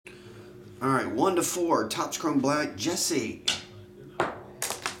All right, 1 to 4, Topps Chrome Black, Jesse.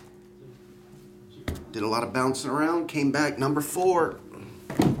 Did a lot of bouncing around, came back number 4.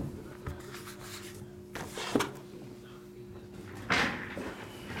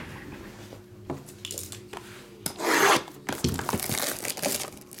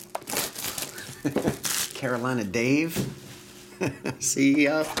 Carolina Dave. See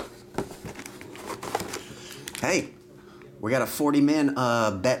ya. Hey, we got a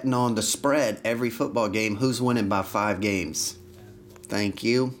 40-man betting on the spread every football game. Who's winning by 5 games? Thank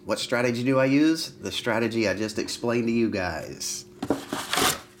you. What strategy do I use? The strategy I just explained to you guys.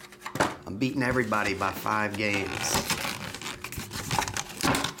 I'm beating everybody by 5 games.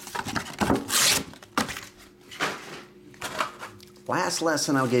 Last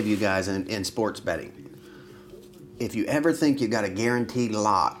lesson I'll give you guys in sports betting. If you ever think you got a guaranteed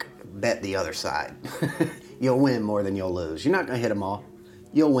lock, bet the other side. You'll win more than you'll lose. You're not going to hit them all.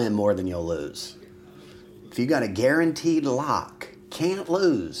 You'll win more than you'll lose. If you got a guaranteed lock, can't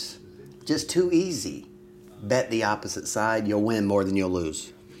lose, just too easy, bet the opposite side. You'll win more than you'll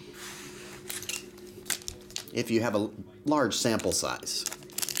lose. If you have a large sample size.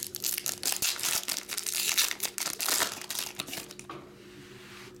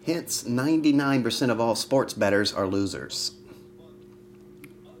 Hence, 99% of all sports bettors are losers.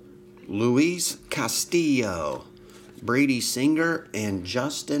 Luis Castillo, Brady Singer, and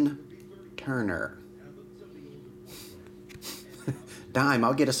Justin Turner. Dime,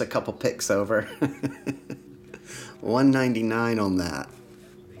 I'll get us a couple picks over. $1.99 on that.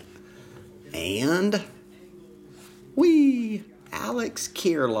 And Alex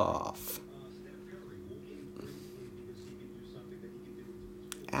Kirilloff.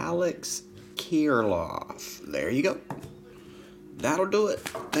 Alex Kirilloff. There you go. That'll do it.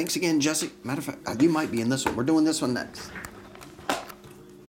 Thanks again, Jesse. Matter of fact, you might be in this one. We're doing this one next.